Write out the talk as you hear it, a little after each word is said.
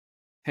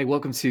Hey,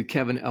 welcome to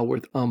Kevin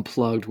Elworth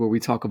Unplugged, where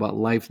we talk about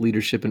life,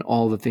 leadership, and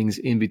all the things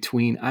in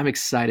between. I'm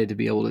excited to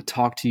be able to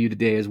talk to you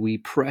today as we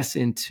press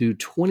into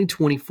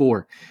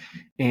 2024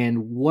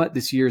 and what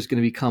this year is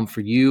going to become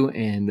for you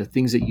and the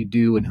things that you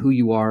do and who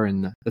you are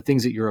and the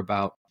things that you're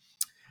about.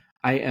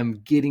 I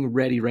am getting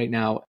ready right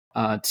now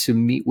to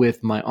meet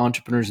with my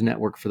Entrepreneurs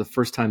Network for the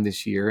first time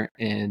this year,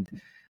 and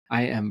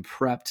I am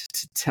prepped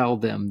to tell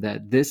them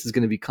that this is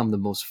going to become the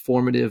most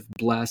formative,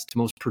 blessed,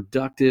 most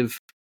productive,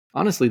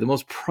 honestly, the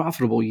most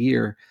profitable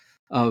year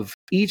of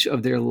each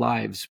of their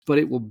lives. But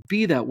it will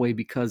be that way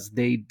because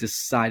they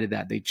decided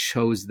that, they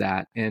chose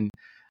that. And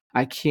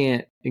I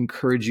can't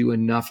encourage you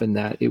enough in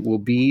that. It will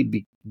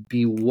be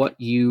what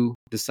you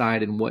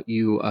decide and what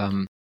you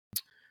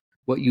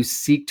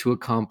seek to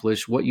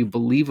accomplish, what you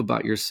believe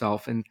about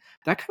yourself. And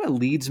that kind of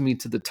leads me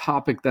to the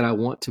topic that I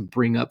want to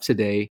bring up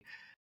today.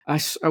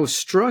 I was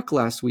struck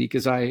last week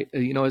as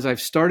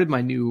I've started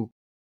my new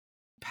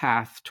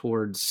path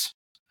towards,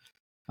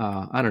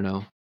 I don't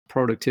know,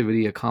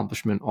 productivity,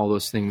 accomplishment, all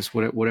those things,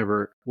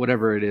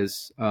 whatever it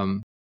is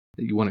that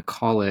you want to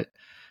call it.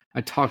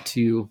 I talked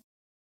to you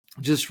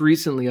just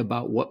recently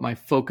about what my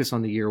focus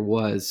on the year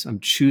was. I'm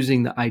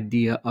choosing the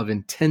idea of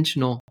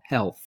intentional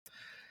health.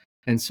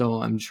 And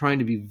so I'm trying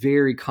to be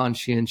very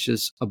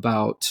conscientious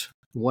about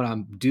what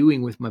I'm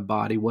doing with my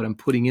body, what I'm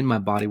putting in my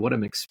body, what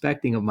I'm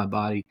expecting of my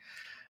body.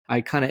 I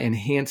kind of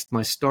enhanced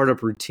my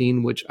startup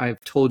routine, which I've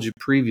told you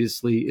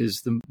previously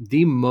is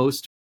the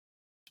most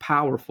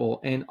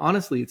powerful. And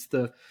honestly, it's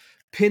the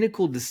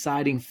pinnacle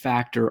deciding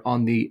factor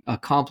on the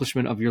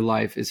accomplishment of your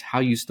life is how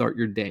you start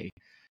your day.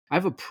 I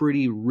have a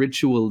pretty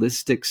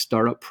ritualistic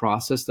startup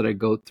process that I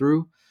go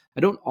through. I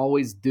don't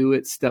always do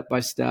it step by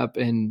step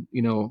and,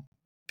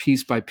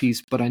 piece by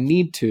piece, but I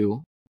need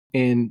to.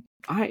 And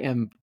I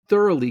am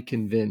thoroughly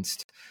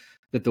convinced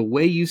that the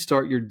way you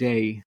start your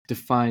day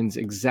defines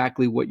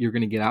exactly what you're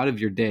going to get out of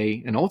your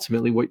day and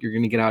ultimately what you're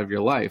going to get out of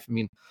your life. I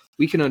mean,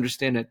 we can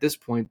understand at this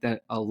point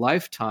that a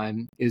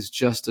lifetime is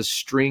just a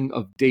string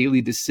of daily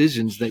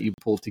decisions that you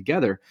pull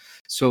together.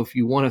 So if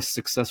you want a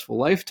successful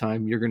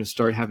lifetime, you're going to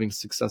start having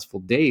successful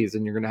days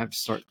and you're going to have to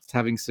start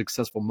having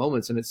successful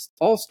moments. And it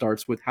all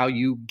starts with how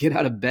you get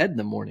out of bed in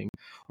the morning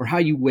or how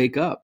you wake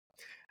up.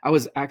 I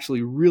was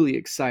actually really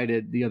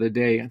excited the other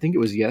day. I think it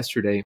was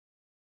yesterday.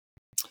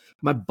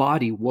 My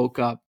body woke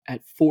up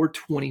at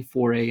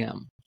 4:24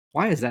 a.m.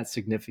 Why is that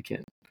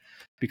significant?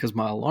 Because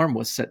my alarm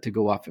was set to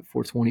go off at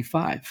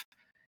 4:25.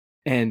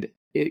 And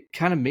it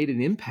kind of made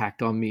an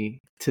impact on me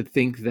to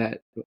think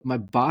that my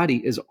body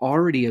is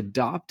already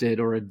adopted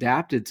or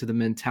adapted to the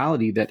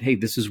mentality that, hey,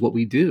 this is what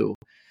we do.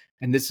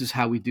 And this is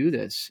how we do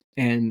this.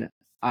 And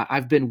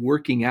I've been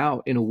working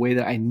out in a way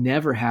that I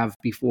never have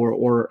before,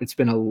 or it's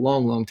been a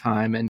long, long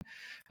time. And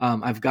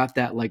I've got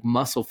that like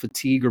muscle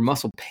fatigue or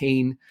muscle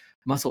pain,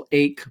 muscle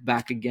ache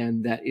back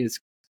again that is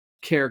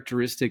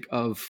characteristic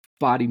of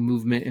body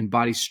movement and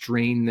body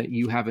strain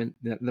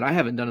that I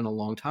haven't done in a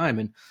long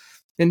time.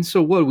 And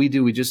so what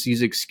do? We just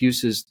use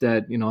excuses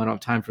that, I don't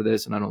have time for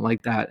this and I don't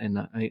like that. And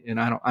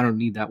I don't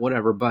need that,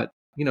 whatever. But,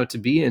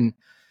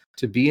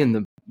 to be in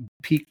the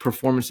peak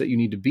performance that you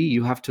need to be,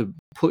 you have to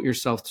put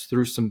yourself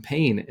through some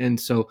pain. And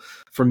so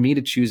for me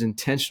to choose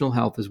intentional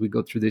health as we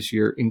go through this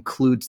year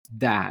includes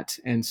that.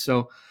 And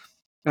so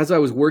as I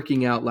was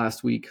working out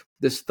last week,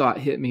 this thought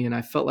hit me and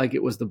I felt like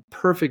it was the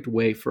perfect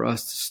way for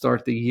us to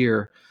start the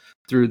year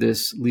through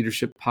this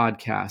leadership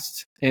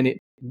podcast. And it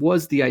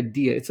was the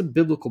idea. It's a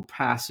biblical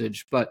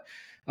passage, but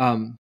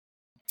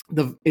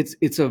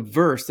it's a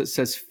verse that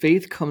says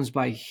faith comes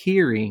by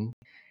hearing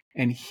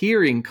and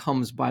hearing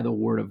comes by the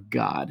word of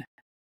God.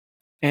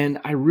 And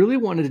I really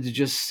wanted to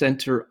just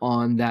center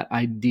on that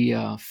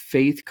idea.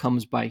 Faith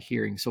comes by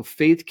hearing. So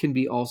faith can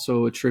be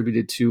also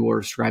attributed to or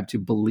ascribed to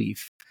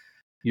belief.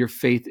 Your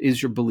faith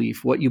is your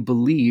belief. What you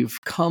believe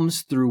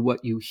comes through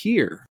what you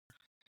hear.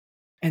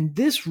 And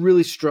this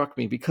really struck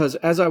me because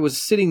as I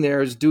was sitting there,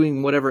 I was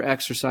doing whatever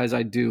exercise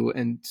I do.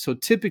 And so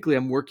typically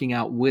I'm working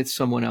out with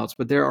someone else,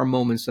 but there are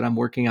moments that I'm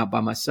working out by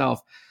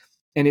myself.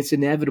 And it's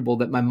inevitable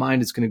that my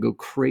mind is going to go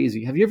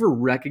crazy. Have you ever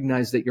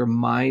recognized that your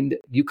mind,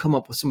 you come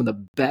up with some of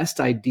the best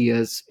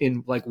ideas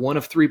in like one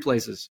of three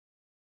places?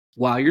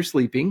 While you're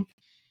sleeping,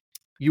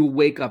 you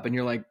wake up and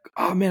you're like,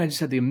 oh man, I just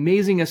had the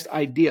amazingest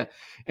idea.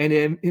 And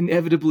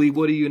inevitably,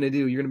 what are you going to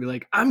do? You're going to be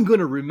like, I'm going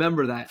to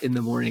remember that in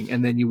the morning.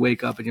 And then you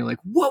wake up and you're like,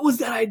 what was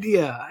that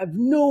idea? I have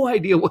no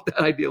idea what that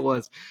idea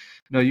was.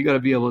 No, you got to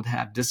be able to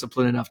have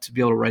discipline enough to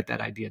be able to write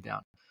that idea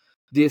down.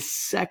 The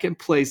second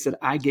place that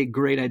I get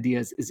great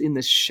ideas is in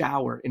the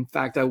shower. In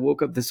fact, I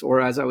woke up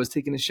as I was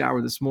taking a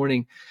shower this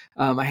morning,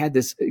 I had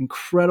this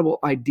incredible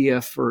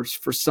idea for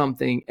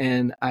something.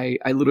 And I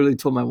literally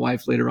told my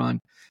wife later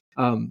on,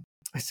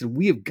 I said,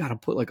 we have got to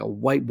put like a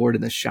whiteboard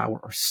in the shower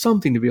or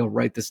something to be able to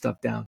write this stuff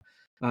down.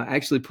 I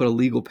actually put a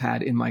legal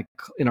pad in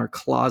our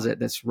closet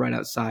that's right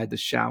outside the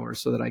shower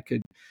so that I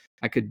could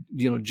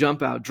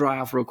jump out, dry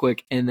off real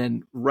quick, and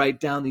then write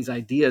down these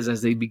ideas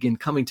as they begin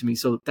coming to me.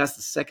 So that's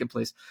the second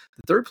place.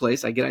 The third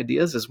place I get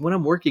ideas is when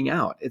I'm working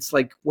out. It's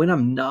like when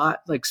I'm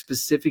not like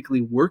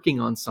specifically working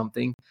on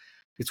something,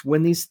 It's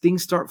when these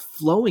things start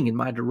flowing in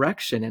my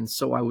direction. And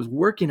so I was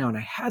working out and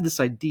I had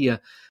this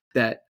idea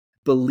that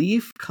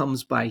belief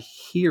comes by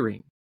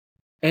hearing.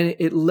 And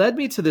it led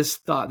me to this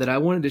thought that I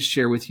wanted to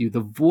share with you. The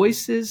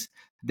voices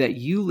that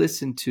you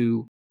listen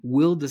to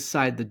will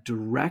decide the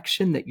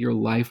direction that your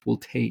life will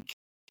take.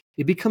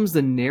 It becomes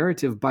the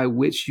narrative by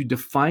which you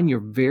define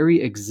your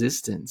very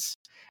existence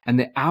and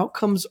the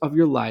outcomes of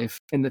your life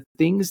and the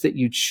things that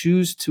you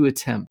choose to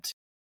attempt,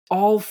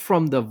 all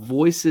from the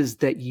voices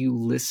that you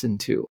listen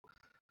to.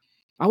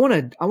 I want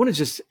to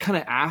just kind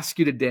of ask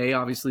you today.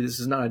 Obviously, this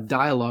is not a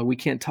dialogue. We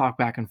can't talk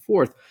back and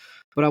forth,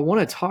 but I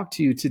want to talk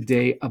to you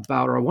today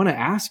about, or I want to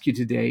ask you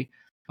today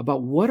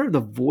about, what are the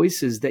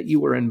voices that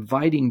you are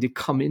inviting to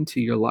come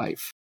into your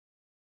life?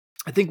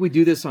 I think we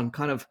do this on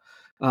kind of,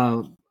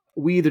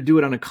 we either do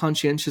it on a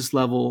conscientious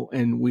level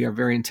and we are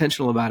very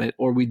intentional about it,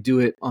 or we do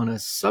it on a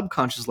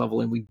subconscious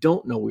level and we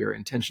don't know we are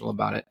intentional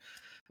about it.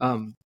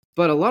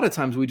 But a lot of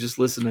times we just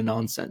listen to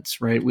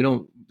nonsense, right?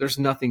 There's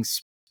nothing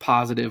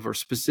positive or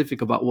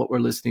specific about what we're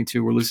listening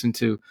to. We're listening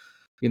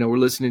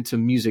to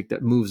music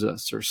that moves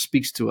us or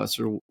speaks to us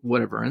or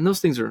whatever. And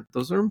those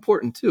are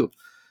important too.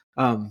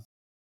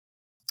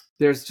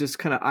 There's just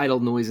kind of idle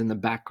noise in the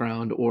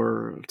background,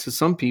 or to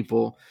some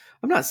people,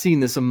 I'm not seeing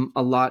this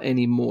a lot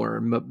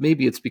anymore, but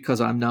maybe it's because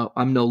I'm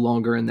no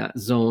longer in that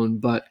zone.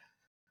 But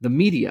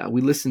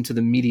we listen to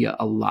the media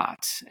a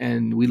lot,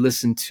 and we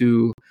listen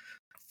to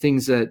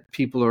things that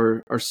people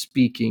are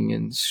speaking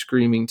and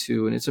screaming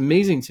to. And it's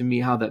amazing to me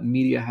how that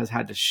media has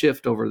had to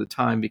shift over the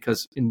time,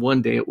 because in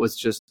one day it was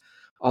just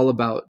all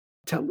about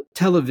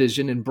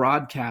television and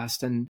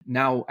broadcast. And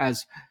now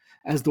as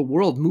the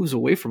world moves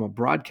away from a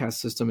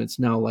broadcast system, it's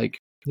now like,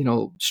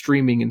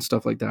 streaming and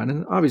stuff like that.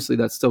 And obviously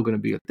that's still going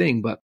to be a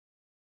thing, but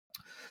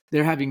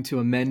they're having to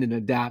amend and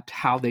adapt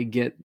how they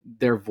get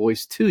their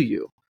voice to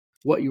you,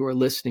 what you are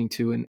listening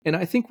to. And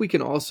I think we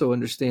can also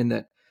understand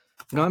that,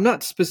 I'm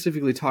not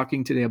specifically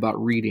talking today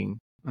about reading.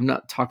 I'm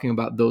not talking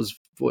about those.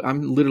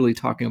 I'm literally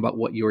talking about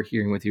what you're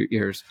hearing with your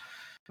ears.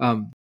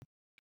 I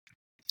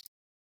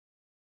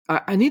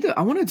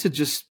wanted to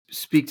just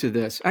speak to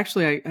this.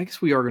 Actually, I guess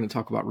we are going to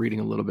talk about reading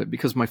a little bit,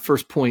 because my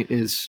first point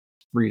is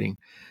reading.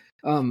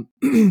 I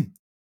want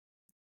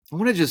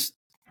to just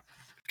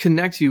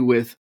connect you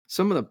with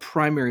some of the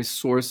primary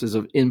sources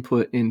of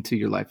input into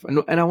your life.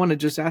 And I want to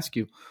just ask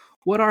you,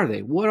 what are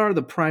they? What are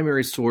the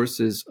primary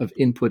sources of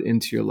input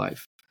into your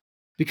life?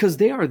 Because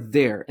they are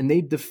there and they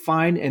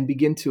define and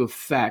begin to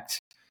affect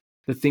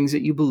the things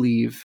that you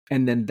believe.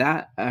 And then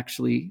that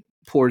actually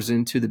pours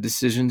into the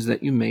decisions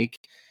that you make.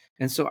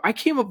 And so I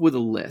came up with a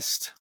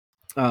list.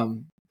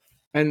 And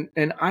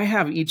I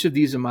have each of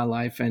these in my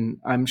life, and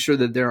I'm sure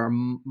that there are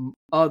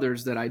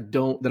others that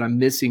I'm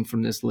missing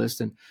from this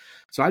list. And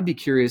so I'd be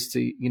curious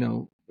to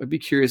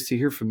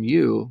hear from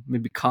you,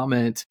 maybe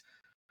comment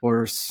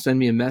or send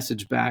me a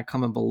message back,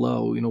 comment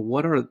below.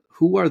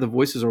 Who are the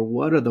voices, or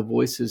what are the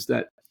voices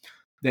that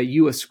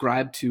you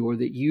ascribe to, or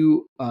that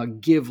you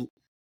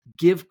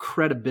give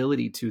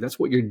credibility to? That's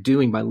what you're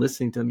doing by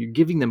listening to them. You're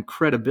giving them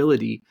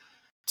credibility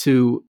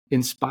to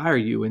inspire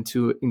you and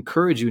to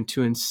encourage you and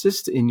to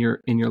insist in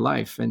your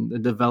life and the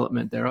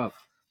development thereof.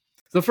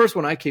 The first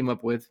one I came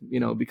up with,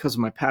 because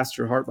of my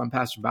pastor heart, my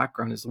pastor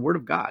background, is the Word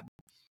of God,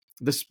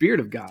 the Spirit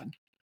of God.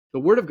 The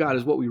Word of God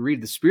is what we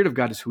read. The Spirit of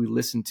God is who we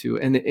listen to.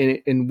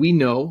 And we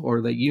know,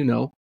 or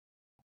that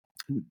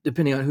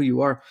depending on who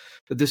you are,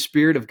 that the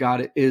Spirit of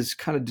God is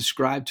kind of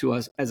described to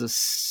us as a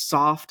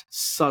soft,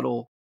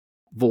 subtle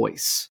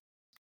voice.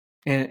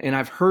 And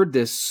I've heard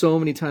this so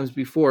many times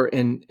before,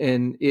 and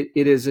it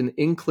is an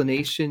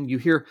inclination. You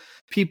hear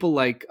people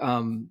like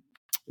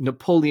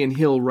Napoleon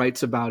Hill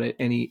writes about it,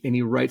 and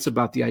he writes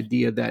about the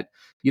idea that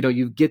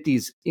you get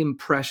these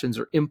impressions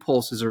or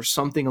impulses or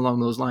something along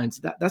those lines.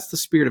 That's the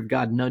Spirit of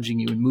God nudging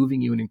you and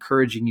moving you and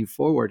encouraging you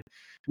forward.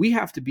 We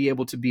have to be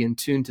able to be in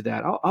tune to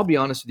that. I'll be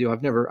honest with you.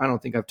 I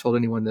don't think I've told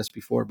anyone this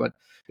before, but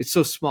it's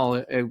so small.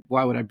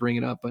 Why would I bring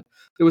it up? But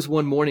there was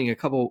one morning a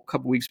couple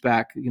weeks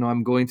back.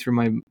 I'm going through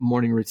my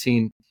morning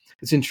routine.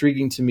 It's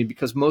intriguing to me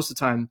because most of the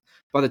time,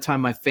 by the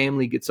time my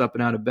family gets up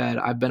and out of bed,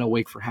 I've been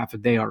awake for half a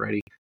day already.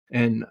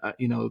 And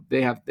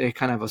they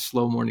kind of have a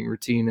slow morning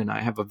routine, and I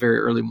have a very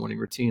early morning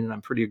routine, and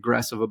I'm pretty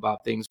aggressive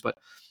about things. But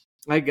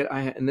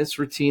in this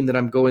routine that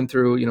I'm going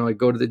through, I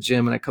go to the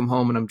gym and I come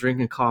home and I'm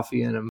drinking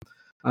coffee, and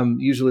I'm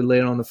usually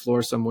laying on the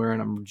floor somewhere,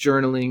 and I'm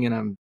journaling and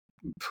I'm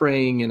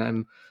praying, and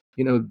I'm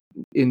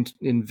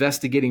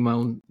investigating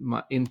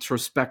my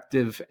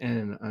introspective,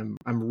 and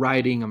I'm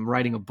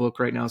writing a book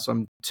right now. So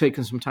I'm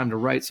taking some time to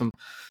write some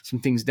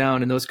things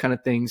down and those kind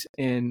of things.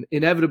 And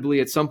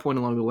inevitably at some point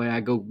along the way, I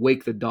go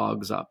wake the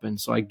dogs up. And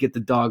so I get the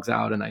dogs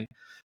out and I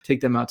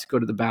take them out to go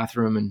to the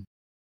bathroom and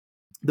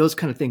those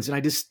kind of things. And I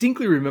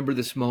distinctly remember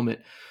this moment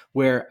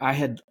where I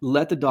had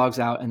let the dogs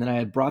out and then I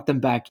had brought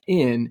them back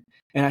in,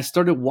 and I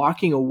started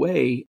walking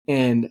away,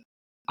 and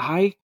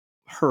I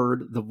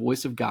heard the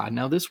voice of God.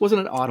 Now, this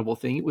wasn't an audible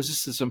thing. It was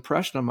just this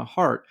impression on my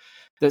heart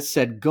that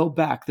said, go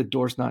back, the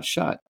door's not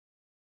shut.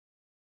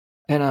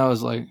 And I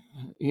was like,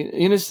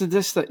 it's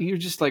this that you're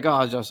just like,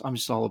 oh, I'm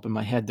just all up in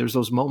my head. There's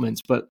those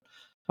moments, but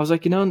I was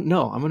like, no,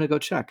 I'm gonna go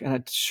check.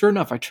 And sure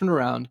enough, I turn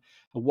around,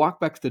 I walk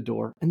back to the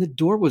door, and the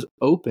door was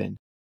open,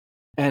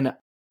 and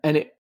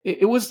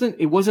it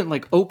wasn't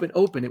like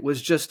open. It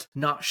was just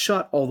not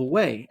shut all the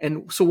way.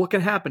 And so, what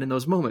can happen in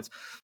those moments?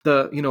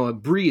 A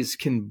breeze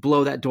can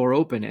blow that door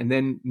open, and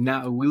then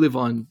now we live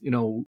on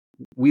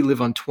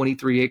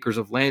 23 acres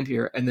of land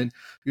here, and then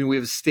we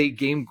have a state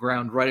game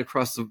ground right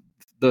across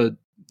the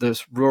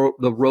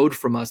the road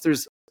from us.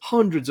 There's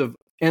hundreds of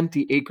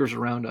empty acres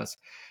around us,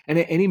 and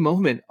at any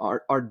moment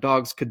our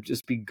dogs could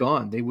just be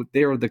gone.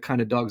 They are the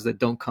kind of dogs that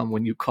don't come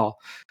when you call.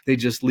 They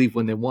just leave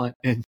when they want.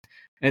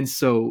 And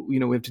so we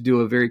have to do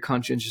a very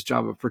conscientious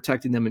job of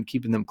protecting them and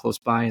keeping them close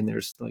by. And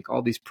there's like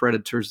all these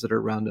predators that are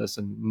around us,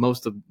 and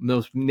most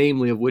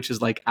namely of which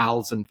is like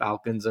owls and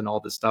falcons and all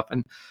this stuff.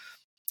 And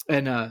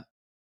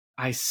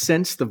I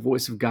sense the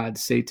voice of God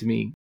say to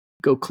me,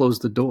 "Go close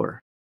the door."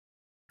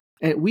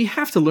 And we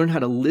have to learn how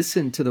to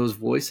listen to those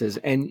voices,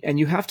 and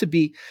you have to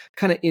be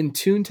kind of in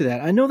tune to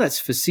that. I know that's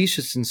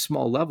facetious and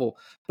small level,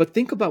 but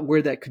think about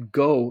where that could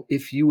go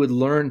if you would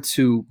learn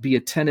to be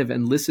attentive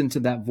and listen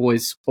to that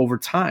voice over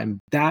time.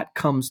 That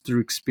comes through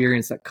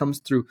experience. That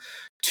comes through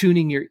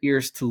tuning your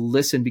ears to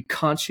listen. Be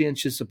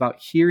conscientious about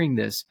hearing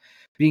this,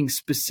 being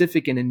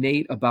specific and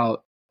innate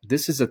about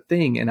this is a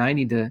thing, and I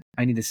need to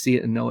see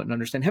it and know it and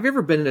understand. Have you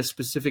ever been in a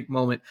specific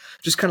moment,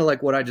 just kind of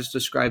like what I just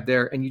described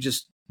there, and you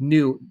just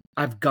knew,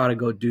 I've got to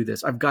go do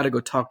this. I've got to go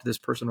talk to this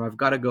person, or I've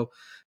got to go,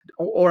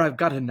 or I've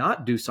got to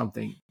not do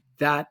something.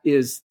 That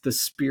is the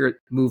spirit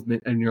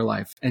movement in your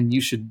life. And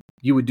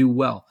you would do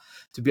well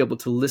to be able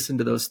to listen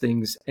to those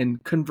things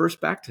and converse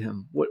back to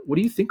him. What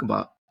do you think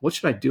about, what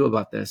should I do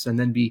about this? And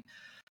then be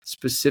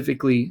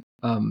specifically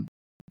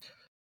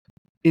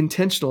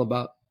intentional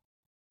about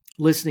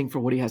listening for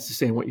what he has to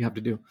say and what you have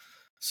to do.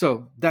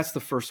 So that's the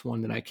first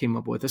one that I came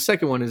up with. The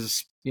second one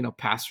is,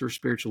 pastor,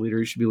 spiritual leader.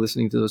 You should be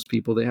listening to those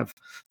people. They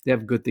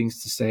have good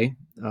things to say.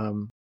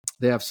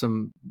 They have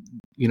some,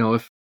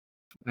 if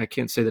I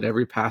can't say that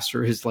every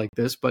pastor is like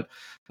this, but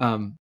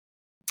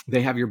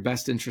they have your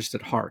best interest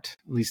at heart.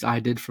 At least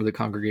I did for the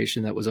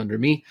congregation that was under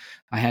me.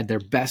 I had their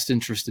best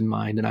interest in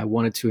mind, and I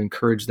wanted to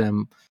encourage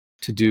them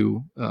to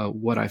do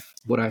what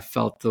I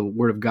felt the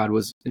Word of God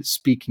was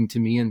speaking to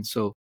me. And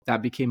so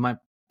that became my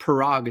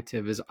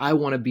prerogative, is I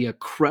want to be a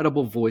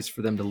credible voice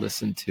for them to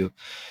listen to.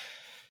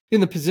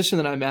 In the position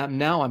that I'm at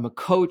now, I'm a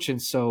coach.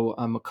 And so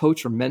I'm a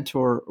coach or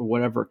mentor or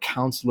whatever,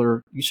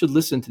 counselor. You should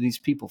listen to these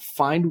people.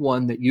 Find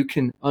one that you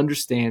can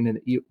understand and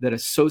that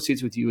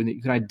associates with you and that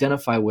you can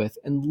identify with,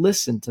 and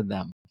listen to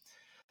them.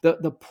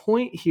 The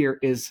point here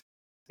is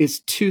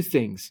two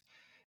things.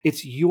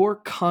 It's your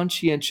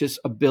conscientious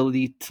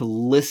ability to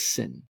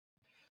listen.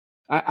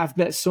 I've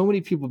met so many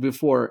people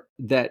before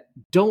that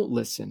don't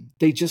listen.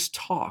 They just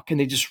talk and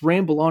they just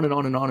ramble on and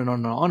on and on and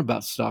on and on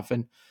about stuff.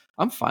 And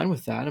I'm fine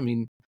with that. I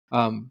mean,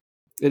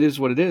 it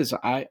is what it is.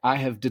 I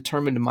have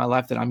determined in my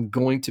life that I'm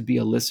going to be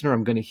a listener.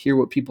 I'm going to hear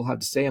what people have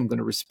to say. I'm going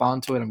to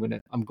respond to it.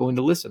 I'm going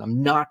to listen.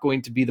 I'm not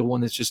going to be the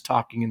one that's just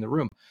talking in the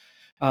room.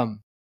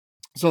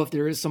 So if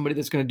there is somebody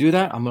that's going to do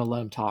that, I'm going to let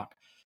them talk.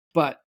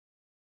 But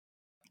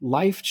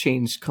life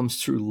change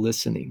comes through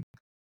listening.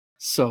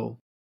 So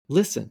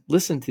listen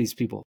to these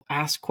people,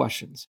 ask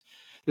questions.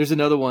 There's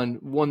another one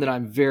that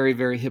I'm very,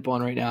 very hip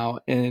on right now.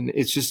 And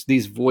it's just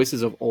these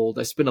voices of old.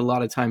 I spend a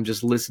lot of time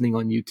just listening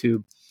on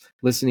YouTube,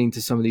 listening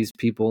to some of these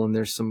people. And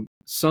there's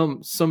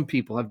some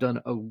people have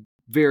done a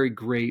very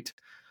great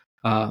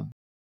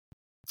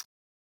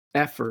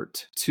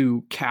effort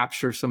to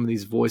capture some of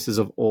these voices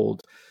of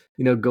old,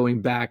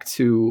 going back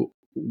to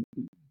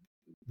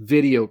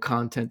video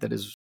content that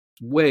is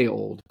way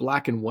old,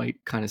 black and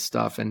white kind of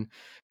stuff, and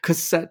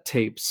cassette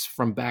tapes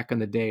from back in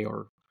the day,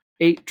 or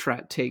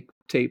 8-track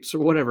tapes or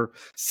whatever,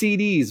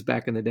 CDs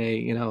back in the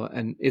day,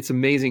 and it's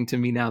amazing to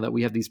me now that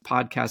we have these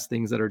podcast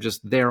things that are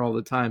just there all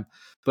the time.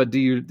 But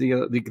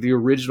the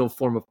original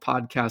form of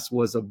podcast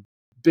was a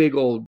big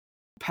old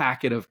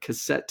packet of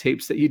cassette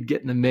tapes that you'd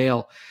get in the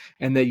mail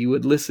and that you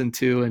would listen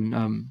to.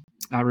 And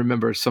I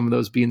remember some of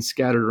those being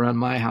scattered around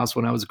my house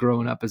when I was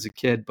growing up as a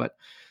kid. But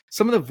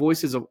some of the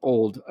voices of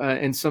old,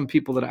 and some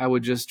people that I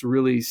would just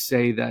really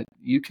say that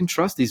you can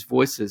trust these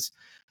voices.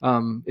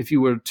 If you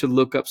were to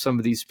look up some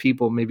of these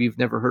people, maybe you've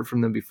never heard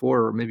from them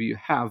before, or maybe you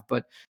have,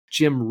 but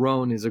Jim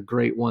Rohn is a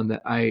great one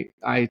that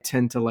I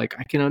tend to like.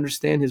 I can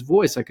understand his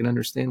voice. I can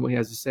understand what he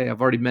has to say.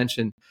 I've already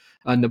mentioned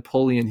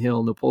Napoleon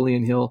Hill.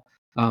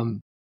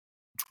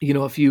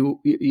 If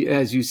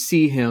as you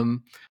see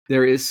him,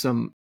 there is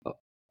some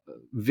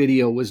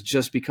video was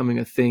just becoming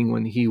a thing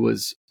when he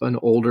was an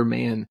older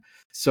man.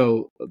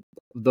 So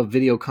the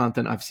video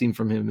content I've seen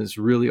from him is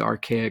really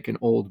archaic and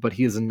old, but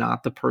he is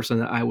not the person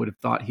that I would have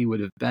thought he would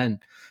have been.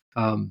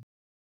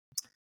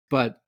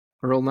 But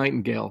Earl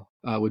Nightingale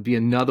would be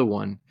another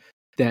one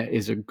that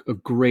is a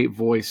great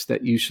voice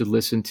that you should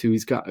listen to.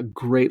 He's got a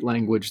great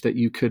language that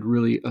you could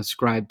really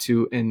ascribe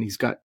to, and he's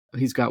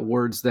got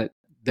words that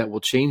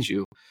will change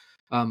you.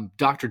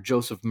 Dr.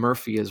 Joseph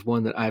Murphy is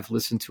one that I've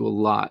listened to a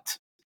lot.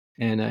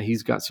 and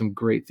he's got some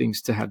great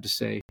things to have to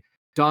say.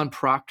 Don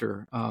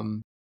Proctor,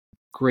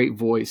 great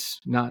voice,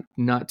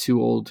 not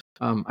too old.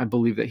 I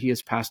believe that he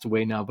has passed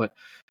away now, but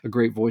a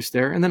great voice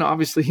there. And then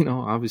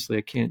obviously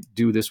I can't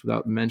do this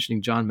without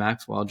mentioning John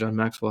Maxwell. John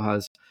Maxwell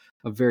has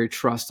a very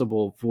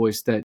trustable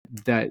voice that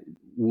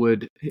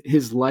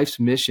his life's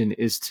mission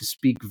is to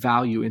speak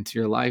value into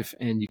your life,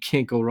 and you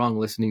can't go wrong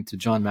listening to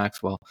John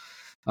Maxwell.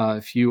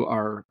 If you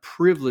are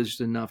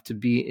privileged enough to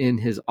be in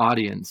his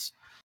audience,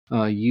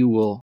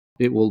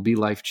 it will be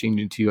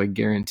life-changing to you. I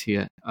guarantee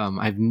it.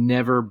 I've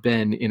never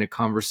been in a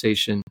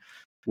conversation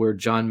where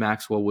John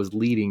Maxwell was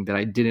leading that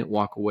I didn't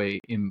walk away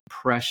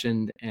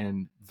impressioned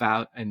and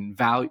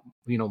value.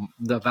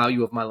 The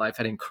value of my life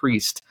had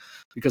increased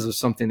because of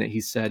something that he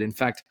said. In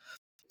fact,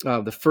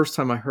 the first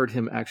time I heard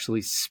him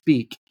actually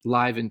speak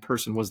live in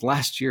person was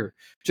last year,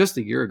 just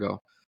a year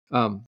ago.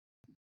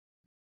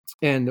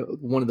 And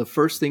one of the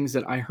first things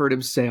that I heard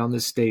him say on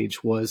this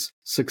stage was,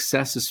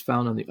 "Success is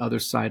found on the other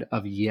side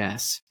of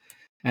yes."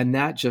 And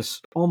that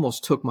just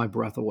almost took my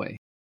breath away,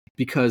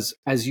 because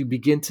as you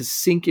begin to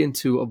sink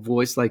into a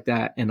voice like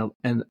that and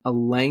a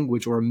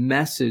language or a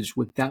message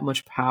with that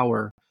much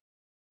power,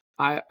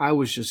 I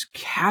was just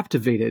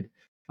captivated.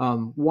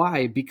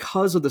 Why?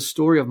 Because of the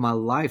story of my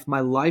life. My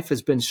life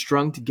has been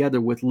strung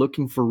together with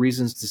looking for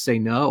reasons to say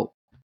no.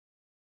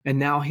 And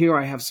now here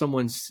I have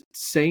someone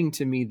saying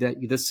to me that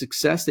the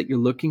success that you're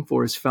looking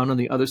for is found on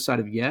the other side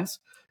of yes.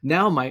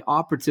 Now my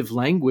operative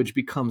language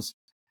becomes,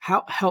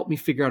 help me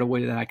figure out a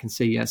way that I can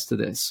say yes to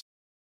this.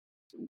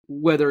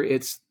 Whether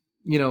it's,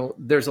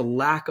 there's a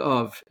lack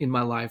of, in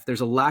my life, there's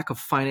a lack of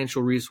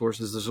financial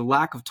resources, there's a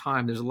lack of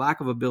time, there's a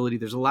lack of ability,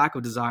 there's a lack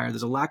of desire,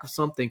 there's a lack of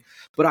something,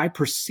 but I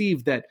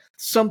perceive that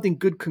something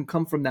good can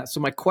come from that. So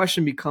my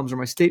question becomes, or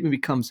my statement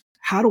becomes,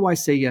 how do I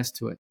say yes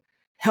to it?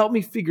 Help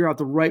me figure out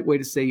the right way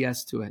to say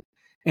yes to it.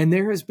 And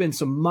there has been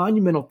some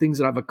monumental things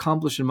that I've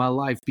accomplished in my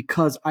life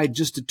because I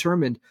just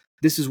determined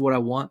this is what I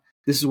want.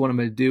 This is what I'm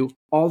going to do.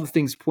 All the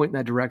things point in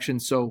that direction.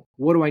 So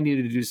what do I need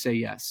to do to say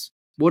yes?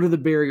 What are the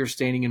barriers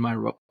standing in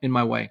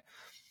my way?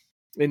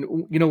 And,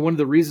 one of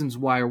the reasons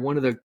why, or one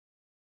of the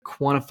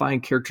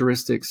quantifying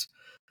characteristics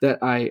that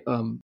I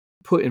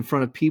put in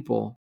front of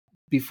people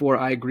before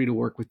I agree to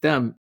work with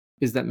them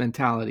is that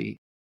mentality.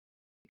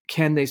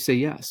 Can they say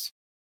yes?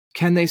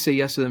 Can they say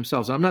yes to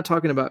themselves? I'm not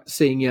talking about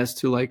saying yes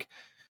to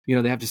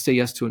they have to say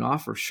yes to an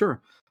offer.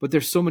 Sure. But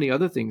there's so many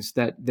other things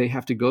that they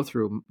have to go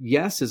through.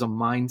 Yes is a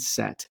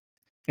mindset.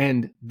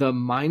 And the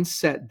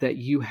mindset that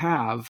you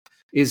have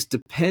is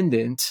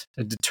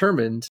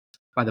determined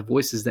by the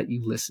voices that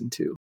you listen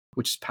to,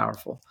 which is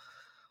powerful.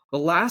 The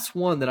last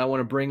one that I want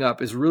to bring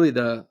up is really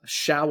the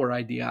shower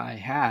idea I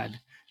had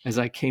as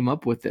I came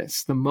up with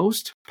this. The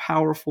most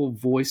powerful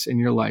voice in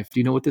your life. Do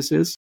you know what this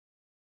is?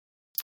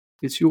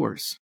 It's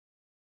yours.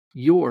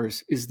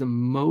 Yours is the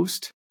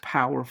most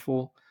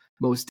powerful,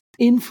 most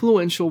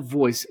influential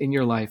voice in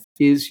your life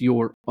is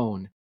your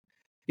own.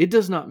 It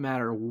does not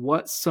matter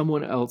what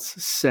someone else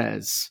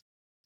says.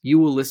 You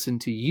will listen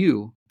to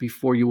you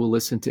before you will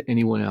listen to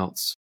anyone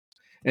else.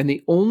 And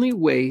the only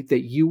way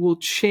that you will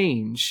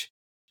change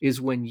is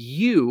when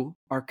you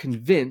are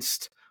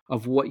convinced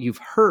of what you've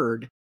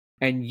heard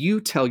and you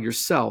tell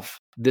yourself,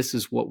 this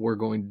is what we're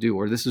going to do,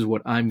 or this is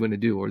what I'm going to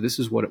do, or this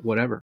is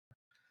whatever.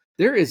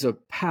 There is a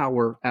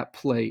power at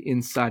play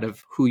inside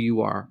of who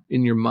you are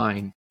in your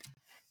mind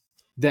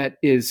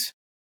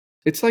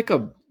it's like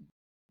a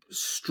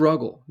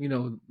struggle,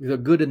 the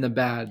good and the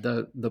bad,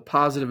 the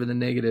positive and the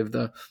negative,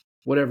 the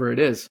whatever it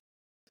is.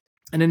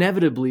 And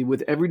inevitably,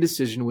 with every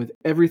decision, with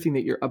everything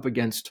that you're up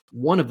against,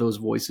 one of those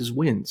voices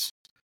wins.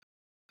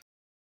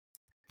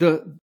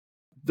 The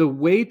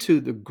way to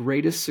the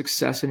greatest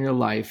success in your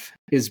life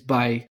is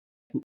by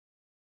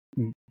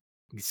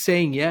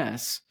saying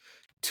yes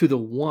to the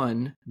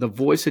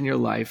voice in your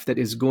life that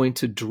is going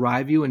to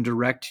drive you and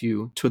direct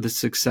you to the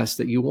success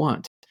that you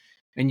want.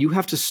 And you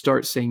have to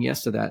start saying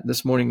yes to that.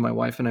 This morning, my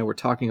wife and I were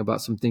talking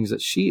about some things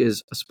that she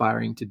is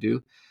aspiring to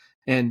do.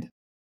 And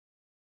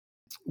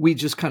we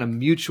just kind of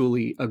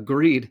mutually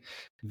agreed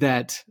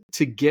that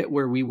to get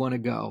where we want to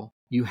go,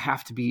 you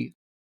have to be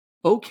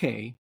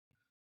okay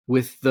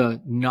with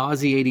the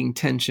nauseating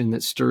tension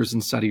that stirs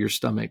inside of your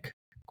stomach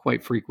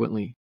quite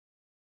frequently.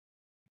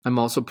 I'm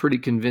also pretty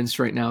convinced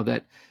right now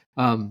that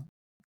the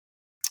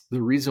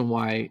reason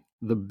why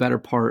the better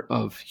part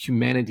of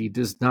humanity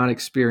does not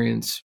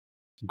experience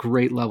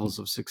great levels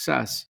of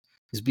success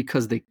is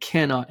because they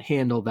cannot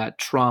handle that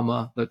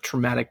trauma, the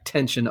traumatic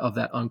tension of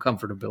that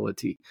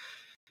uncomfortability.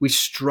 We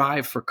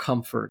strive for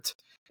comfort.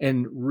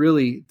 And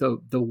really, the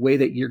way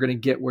that you're going to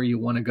get where you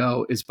want to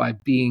go is by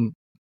being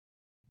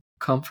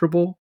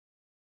comfortable,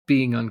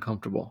 being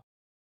uncomfortable.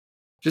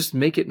 Just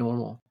make it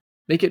normal.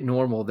 Make it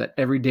normal that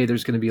every day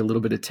there's going to be a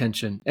little bit of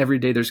tension. Every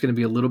day there's going to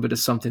be a little bit of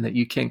something that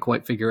you can't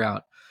quite figure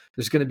out.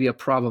 There's going to be a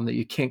problem that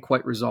you can't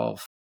quite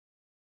resolve.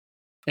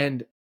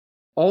 And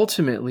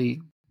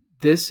ultimately,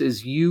 This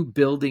is you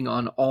building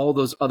on all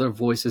those other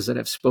voices that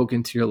have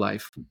spoken to your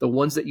life, the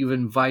ones that you've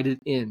invited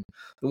in,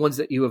 the ones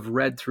that you have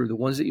read through, the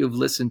ones that you have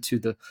listened to,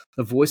 the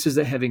voices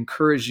that have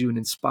encouraged you and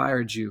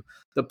inspired you,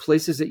 the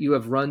places that you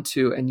have run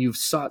to and you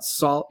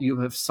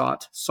have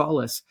sought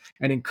solace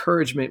and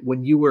encouragement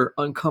when you were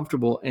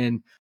uncomfortable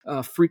and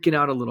freaking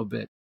out a little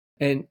bit.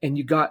 And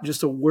you got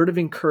just a word of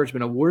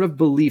encouragement, a word of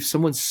belief.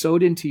 Someone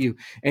sowed into you,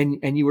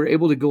 and you were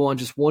able to go on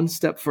just one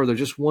step further,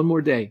 just one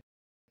more day.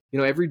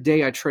 Every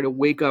day I try to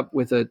wake up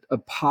with a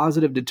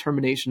positive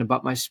determination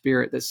about my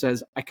spirit that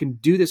says, I can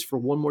do this for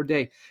one more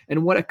day.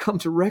 And what I come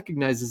to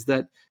recognize is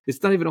that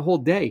it's not even a whole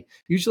day.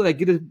 Usually I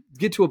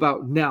get to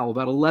about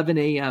 11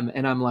 a.m.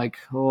 and I'm like,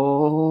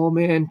 oh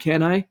man,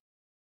 can I?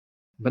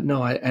 But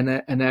no,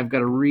 I've got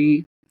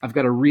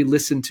to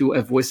re-listen to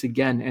a voice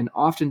again. And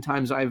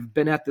oftentimes I've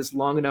been at this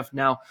long enough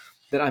now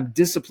that I'm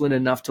disciplined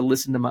enough to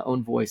listen to my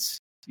own voice.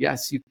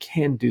 Yes, you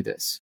can do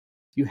this.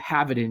 You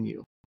have it in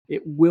you.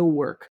 It will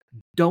work.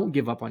 Don't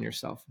give up on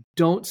yourself.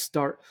 Don't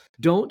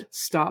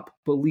stop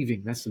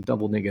believing. That's a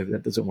double negative.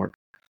 That doesn't work.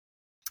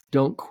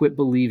 Don't quit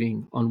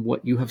believing on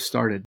what you have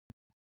started.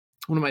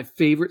 One of my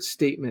favorite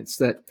statements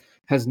that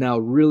has now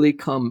really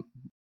come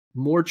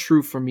more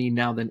true for me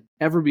now than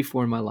ever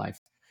before in my life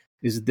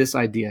is this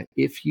idea.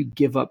 If you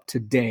give up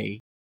today,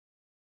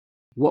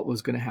 what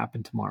was going to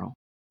happen tomorrow?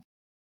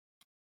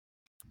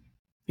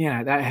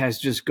 Yeah, that has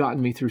just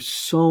gotten me through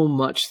so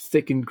much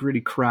thick and gritty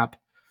crap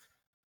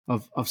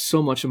of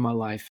so much of my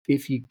life.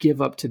 If you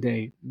give up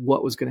today,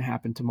 what was going to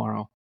happen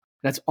tomorrow?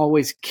 That's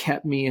always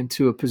kept me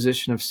into a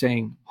position of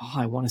saying,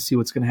 I want to see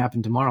what's going to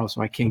happen tomorrow,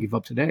 so I can't give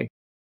up today.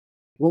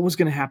 What was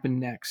going to happen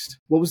next?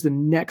 What was the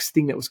next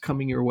thing that was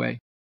coming your way?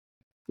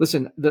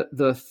 Listen,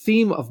 the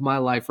theme of my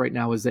life right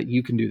now is that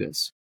you can do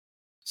this.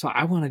 So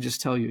I want to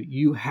just tell you,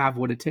 you have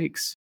what it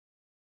takes.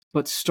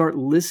 But start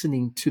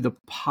listening to the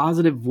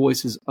positive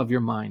voices of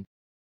your mind.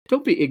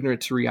 Don't be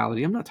ignorant to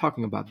reality. I'm not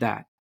talking about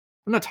that.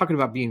 I'm not talking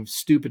about being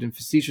stupid and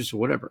facetious or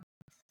whatever.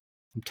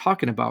 I'm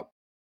talking about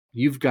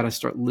you've got to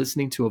start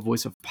listening to a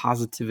voice of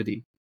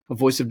positivity, a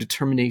voice of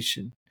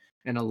determination.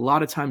 And a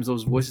lot of times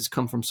those voices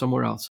come from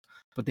somewhere else,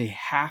 but they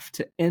have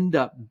to end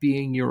up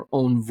being your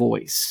own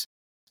voice.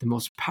 The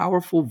most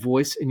powerful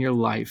voice in your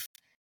life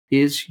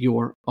is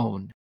your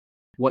own.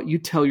 What you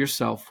tell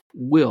yourself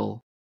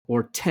will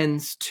or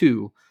tends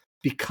to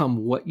become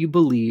what you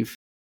believe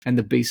and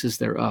the basis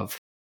thereof.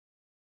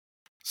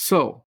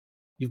 So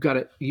you've got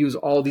to use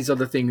all these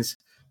other things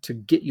to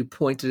get you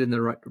pointed in the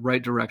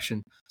right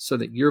direction so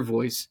that your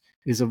voice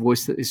is a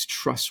voice that is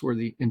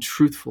trustworthy and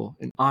truthful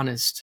and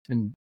honest,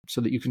 and so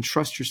that you can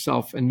trust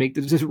yourself and make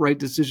the right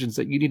decisions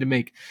that you need to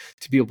make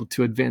to be able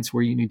to advance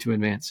where you need to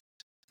advance.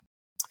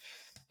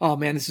 Oh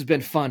man, this has been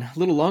fun. A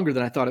little longer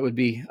than I thought it would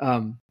be.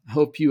 I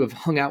hope you have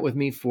hung out with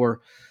me for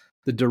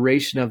the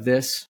duration of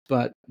this.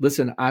 But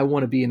listen, I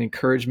want to be an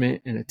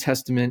encouragement and a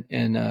testament,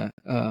 and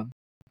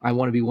I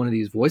want to be one of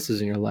these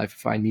voices in your life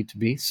if I need to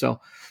be.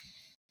 So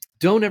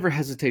don't ever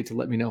hesitate to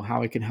let me know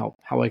how I can help,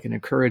 how I can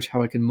encourage,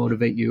 how I can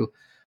motivate you.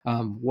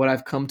 What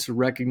I've come to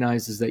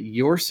recognize is that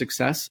your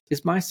success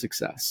is my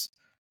success.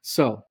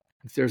 So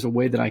if there's a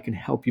way that I can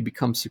help you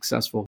become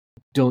successful,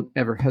 don't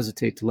ever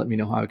hesitate to let me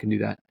know how I can do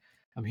that.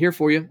 I'm here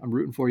for you. I'm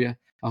rooting for you.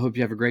 I hope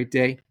you have a great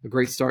day, a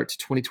great start to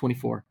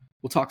 2024.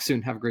 We'll talk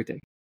soon. Have a great day.